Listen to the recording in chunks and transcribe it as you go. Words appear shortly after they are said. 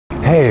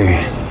Hey,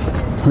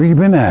 where you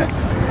been at?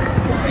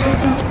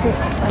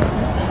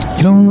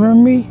 You don't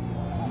remember me?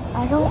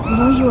 I don't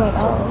know you at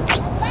all.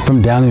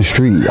 From down the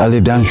street. I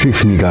live down the street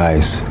from you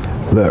guys.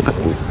 Look,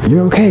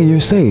 you're okay.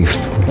 You're safe.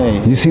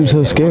 Hey, you seem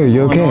so scared.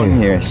 You're what's going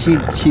on okay.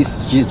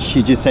 here?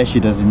 She just said she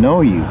doesn't know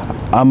you.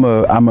 I'm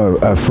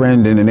a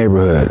friend in the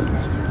neighborhood.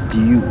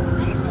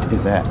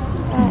 Is that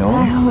no?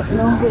 I don't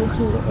know who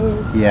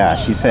he is. Yeah,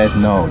 she says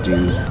no,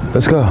 dude.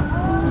 Let's go.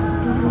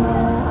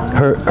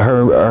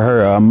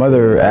 Her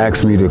mother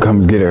asked me to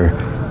come get her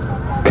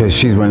because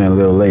she's running a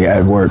little late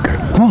at work.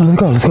 Come on, let's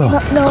go. Let's go.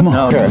 No. Come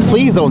on. No,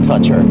 please don't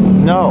touch her.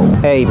 No.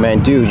 Hey,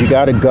 man, dude, you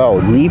gotta go.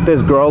 Leave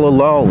this girl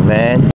alone, man.